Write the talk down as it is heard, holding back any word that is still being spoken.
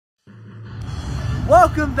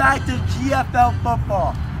Welcome back to GFL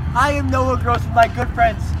Football. I am Noah Gross with my good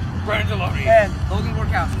friends Brandon Deloney and Logan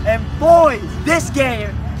Borkowski. And boys, this game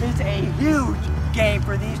is a huge game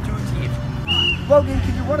for these two teams. Logan,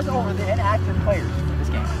 can you run us over the inactive players for this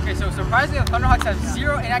game? Okay, so surprisingly, the Thunderhawks have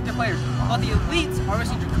 0 inactive players, while the Elites are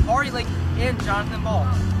missing Jakari Lake and Jonathan Ball.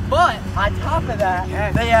 But on top of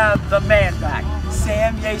that, they have the man back.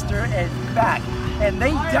 Sam Yaster is back, and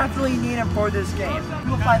they definitely need him for this game.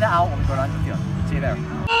 We'll find that out when we go down the field. See you there.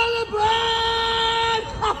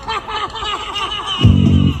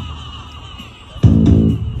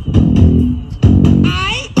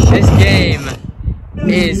 This game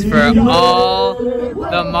is for all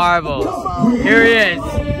the marbles. Here he is,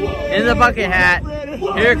 in the bucket hat.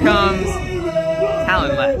 Here comes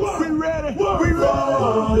Talon Lex.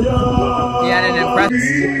 He had an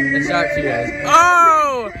impressive sharpshooters.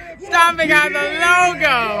 Oh! Stomping out the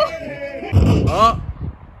logo! Oh!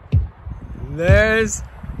 There's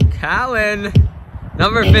Callan,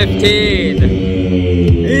 number 15.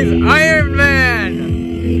 He's Iron Man!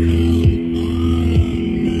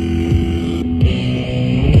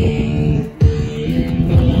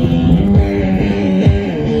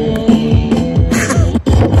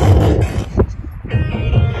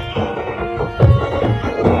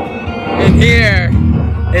 And here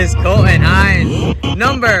is Colton Hines,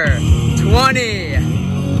 number 20.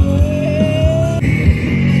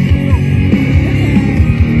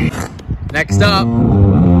 Next up,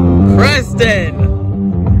 Preston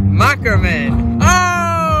Muckerman.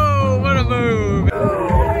 Oh, what a move!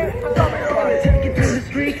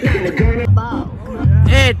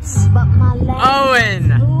 It's Owen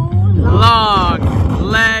Long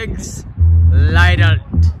Legs Lightant.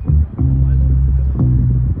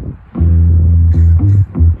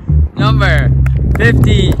 Number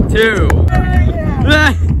 52.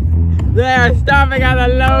 They're stomping on the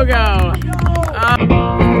logo.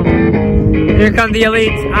 Here come the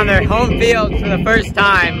Elites on their home field for the first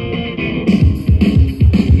time.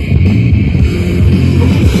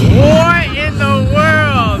 What in the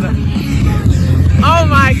world? Oh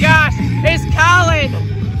my gosh, it's Colin!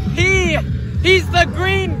 He's the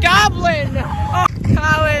Green Goblin! Oh,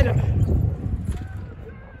 Colin!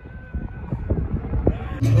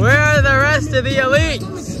 Where are the rest of the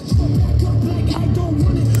Elites?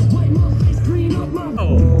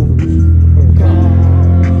 Oh.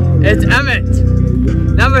 It's Emmett,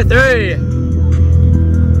 number 3.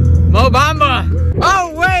 Mobamba.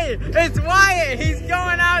 Oh wait, it's Wyatt. He's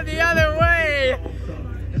going out the other way.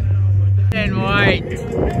 In white.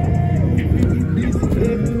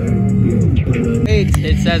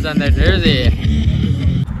 It says on their jersey.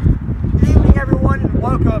 Good evening, everyone, and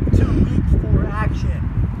welcome to Week 4 action.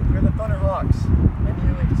 We're the Thunderhawks and the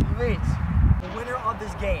Elites. The winner of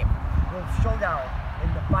this game will showdown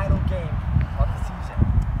in the final game of the season.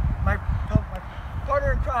 My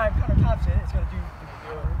partner in crime, Connor Thompson, is going to do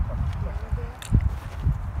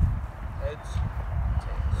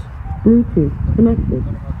the Bluetooth connected.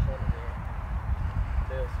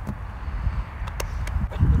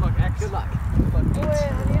 Good luck.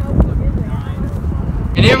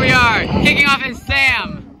 And here we are, kicking off in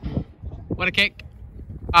Sam. What a kick.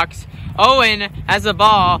 Ox. Owen has the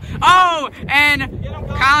ball. Oh, and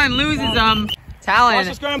Colin loses them. Talon,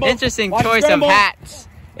 interesting choice of hats.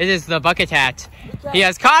 It is the bucket hat. He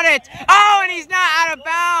has caught it. Oh, and he's not out of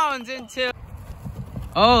bounds until...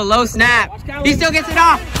 Oh, low snap. He still gets it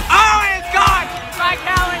off. Oh, and it's gone by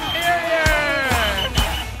Callan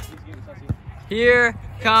Terrier. Here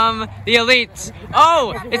come the Elites.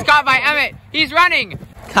 Oh, it's caught by Emmett. He's running.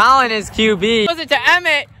 Colin is QB. Throws it to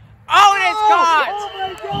Emmett. Oh, and it's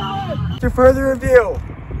caught. After further review,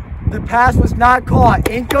 the pass was not caught.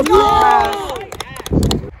 Incomplete pass.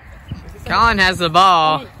 Colin has the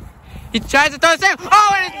ball. He tries to throw the same.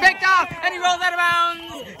 Oh, and it's picked off, and he rolls out of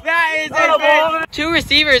bounds. That is a big. 2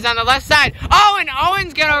 receivers on the left side. Oh, and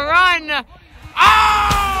Owen's gonna run.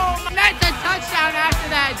 Oh, that's a touchdown after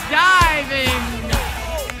that dive.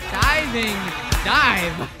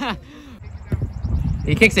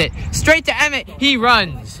 He kicks it straight to Emmett. He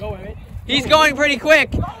runs. He's going pretty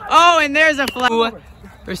quick. Oh, and there's a flag.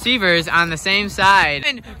 Receivers on the same side.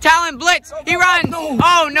 And Talon blitz. He runs.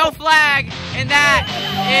 Oh, no flag. And that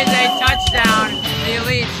is a touchdown. The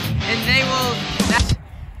Elites. And they will.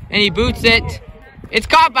 And he boots it. It's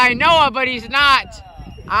caught by Noah, but he's not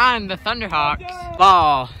on the Thunderhawks.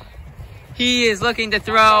 Ball. He is looking to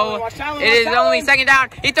throw. It is only second down.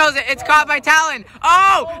 He throws it. It's caught by Talon.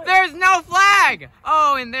 Oh, there's no flag.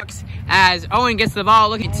 Oh, and there's as Owen gets the ball.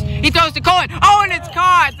 Look, he throws to Colin. Oh, and it's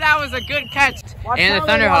caught. That was a good catch. And the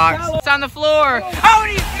Thunderhawks. It's on the floor. Oh,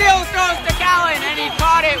 and he still throws to Callan, and he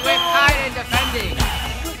caught it with tight end defending.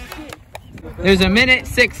 There's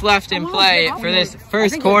 1:06 left in play for this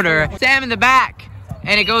first quarter. Sam in the back,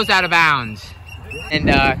 and it goes out of bounds. And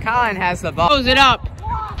Colin has the ball. Throws it up.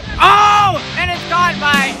 Oh! And it's caught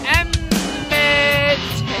by Emmett.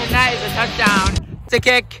 And that is a touchdown. It's a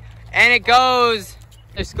kick, and it goes.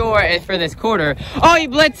 The score is for this quarter. Oh, he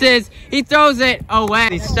blitzes. He throws it away.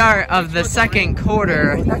 The start of the second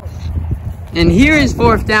quarter. And here is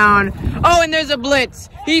fourth down. Oh, and there's a blitz.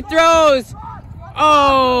 He throws.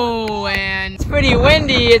 Oh, and it's pretty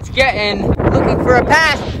windy. It's getting looking for a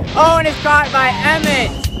pass. Oh, and it's caught by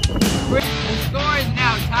Emmett. The score is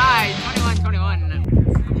now tied, 21-21.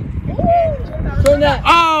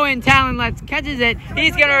 Oh, and Talon catches it.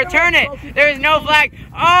 He's gonna return it. There is no flag.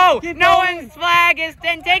 Oh, no one's flag is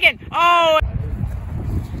then taken. Oh.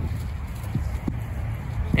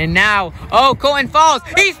 And now, oh, Colton falls.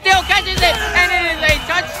 He still catches it, and it is a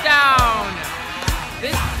touchdown.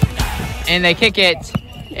 And they kick it,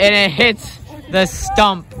 and it hits the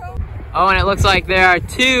stump. Oh, and it looks like there are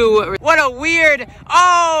two. What a weird,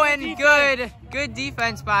 oh, and good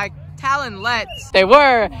defense by Talon Letts. They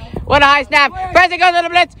were. What a high snap. Preston goes to the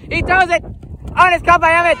blitz. He throws it. Oh, and it's caught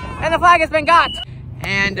by Emmett, and the flag has been got.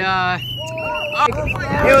 And, oh,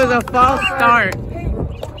 it was a false start.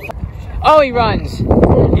 Oh, he runs.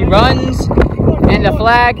 He runs, and the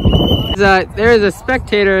flag. There is a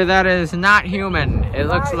spectator that is not human. It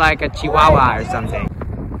looks like a chihuahua or something.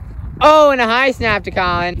 Oh, and a high snap to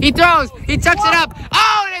Colin. He throws. He tucks it up.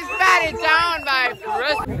 Oh, and it's batted down by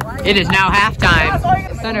Preston. It is now halftime.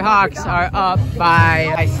 The Thunderhawks are up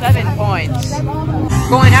by 7 points.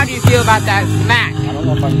 Colin, how do you feel about that smack? I don't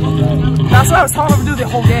know if I can do that. That's what I was telling them to do the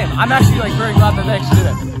whole game. I'm actually very glad that they actually did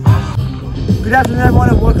it. Good afternoon, everyone,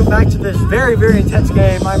 and welcome back to this very intense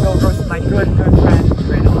game. I'm going to with my good friend,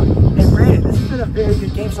 Brandon. And Brandon, this has been a very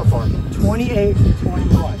good game so far.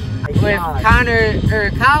 28-21. With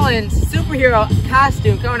Colin's superhero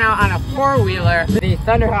costume going out on a four-wheeler. The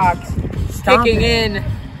Thunderhawks kicking in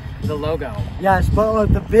the logo. Yes,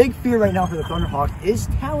 but the big fear right now for the Thunderhawks is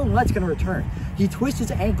Talon Letts going to return. He twists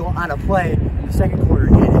his ankle on a play in the second quarter,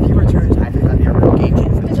 and if he returns, I think that'd be a real game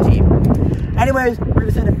changer for this team. Anyways, we're going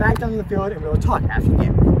to send it back down to the field, and we're going to talk after the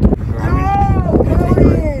game.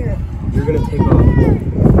 You're going to take off.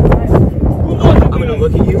 I'm going to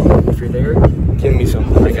look at you. If you're there, give me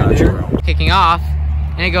something. I got you. Kicking off,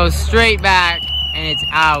 and it goes straight back, and it's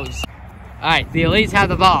out. All right, the Elites have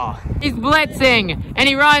the ball. He's blitzing, and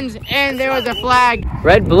he runs, and there was a flag.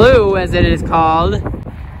 Red-blue, as it is called.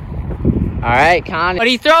 All right, Con. But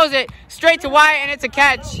he throws it straight to Wyatt, and it's a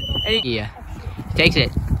catch. And he takes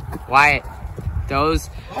it. Wyatt throws.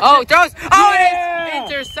 Oh, throws. Oh, and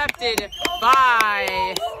it's intercepted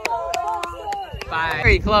by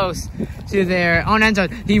very close to their own end zone.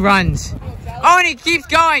 He runs. Oh, and he keeps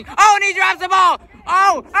going. Oh, and he drops the ball.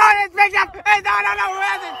 Oh, and it's picked up. And no, who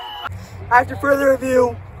hasn't? After further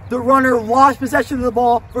review, the runner lost possession of the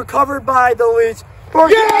ball, recovered by the Elites.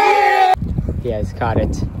 Yeah! He has caught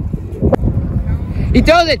it. He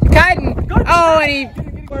throws it. Cotton. Oh, and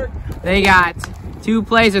they got 2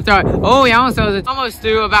 plays to throw it. Oh, he almost throws it. Almost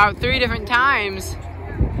threw about 3 different times.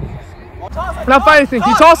 Not fighting anything.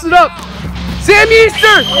 He tossed it up. Sam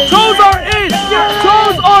Easter. Toes are in.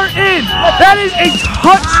 Toes are in. That is a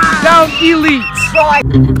touchdown,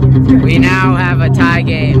 Elites. We now have a tie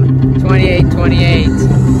game.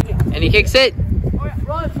 28-28. And he kicks it.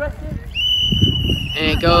 And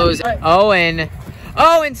it goes Owen.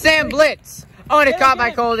 Oh, and Sam blitz. Oh, and it's caught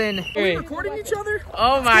by Colton. Are we recording each other?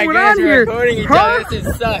 Oh my goodness, we're recording each other. This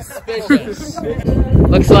is suspicious.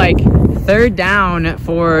 Looks like 3rd down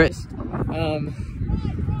for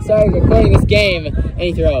started recording this game, and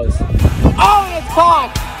he throws. Oh, and it's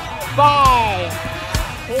caught by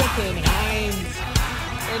Colton Hines.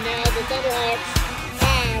 And now the Thunderhawks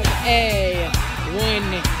have a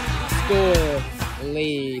 1-score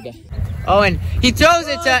lead. Oh, and he throws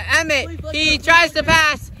it to Emmett. He tries to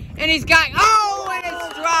pass, and he's got, oh, and it's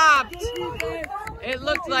dropped. It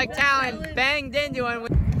looked like Talon banged into him.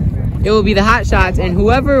 It will be the hot shots, and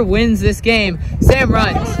whoever wins this game, Sam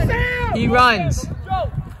runs. He runs.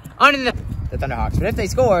 Under the Thunderhawks. But if they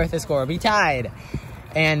score, the score will be tied.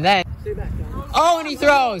 And then, oh, and he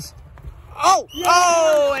throws. Oh,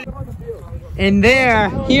 oh, and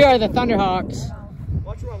here are the Thunderhawks.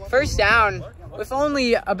 1st down with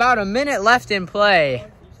only about a minute left in play.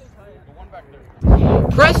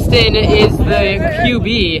 Preston is the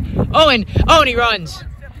QB. Oh, and he runs.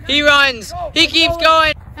 He runs. He keeps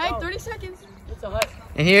going. Hey, 30 seconds.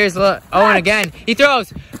 And here's Owen again. He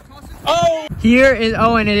throws. Oh! Here is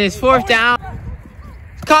Owen. It is 4th down.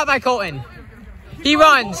 Caught by Colton. He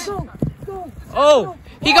runs. Oh!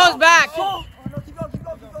 He goes back.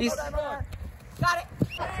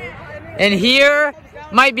 And here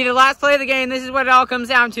might be the last play of the game. This is what it all comes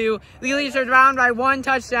down to. The Elites are down by 1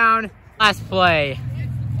 touchdown. Last play.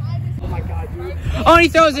 Oh my God, dude. Oh, and he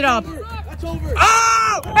throws it up. That's over.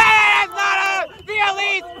 Oh! Hey, it's not out! The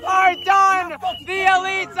Elites are done! The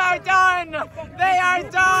Elites are done! They are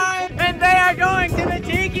done! And they are going to the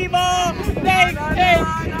Tiki Bowl! They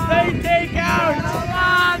take out!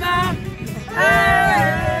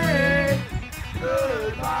 Hey!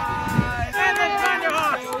 Goodbye! And the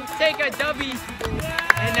Thunderhawks take a W.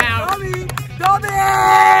 And now...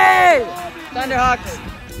 Thunderhawks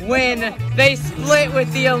win. They split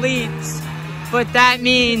with the Elites. But that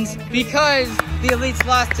means because the Elites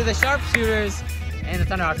lost to the Sharpshooters and the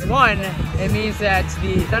Thunderhawks won, it means that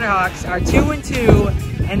the Thunderhawks are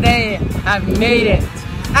 2-2 and they have made it.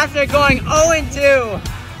 After going 0-2,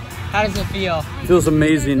 how does it feel? Feels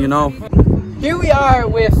amazing, you know. Here we are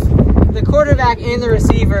with the quarterback and the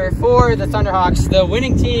receiver for the Thunderhawks, the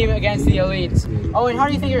winning team against the Elites. Owen, how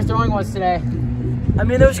do you think your throwing was today? I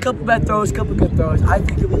mean, there was a couple bad throws, a couple good throws. I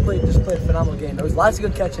think we just played a phenomenal game. There was lots of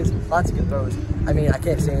good catches, lots of good throws. I mean, I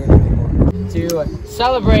can't say anything anymore. To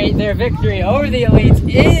celebrate their victory over the Elites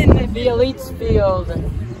in the Elites field,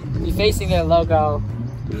 be facing their logo.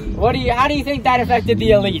 How do you think that affected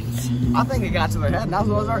the Elites? I think it got to their head, and that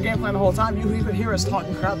was our game plan the whole time. You could hear us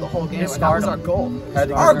talking crap the whole game, and that was our goal.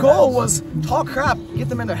 Our goal was talk crap, get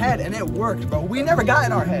them in their head, and it worked, bro. We never got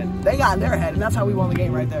in our head. They got in their head, and that's how we won the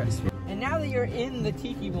game right there. And now that you're in the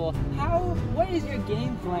Tiki Bowl, what is your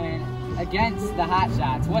game plan against the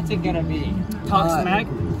Hotshots? What's it gonna be? Talk smack.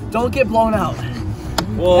 Don't get blown out.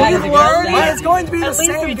 Well, That is a good plan. It's going to be the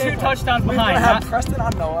same At least be 2 touchdowns We're going behind. to have Preston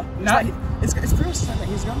on Noah. It's pretty much the same thing.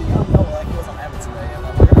 He's going to be on Noah like he was on Emmett today. And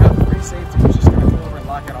then we're going to have 3 safety who's just going to come over and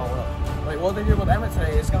lock it all up. Like what they did with Emmett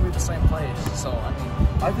today, it's going to be the same plays. So, I mean,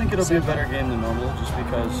 I think it'll be a better game than normal just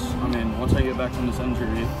because, I mean, once I get back from this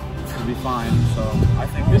injury, it'll be fine. So, I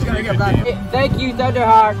think it's going to get back. Thank you,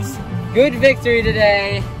 Thunderhawks. Good victory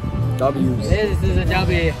today. W's. This is a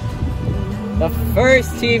W. The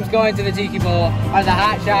first teams going to the Tiki Bowl are the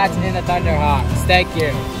Hotshots and the Thunderhawks. Thank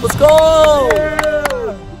you. let's go!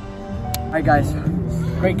 All right, guys.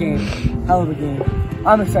 Great game. Hell of a game.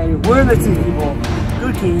 I'm excited. We're in the Tiki Bowl.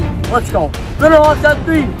 Good team. Let's go. Thunderhawks on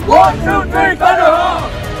 3. 1, 2, 3, Thunderhawks!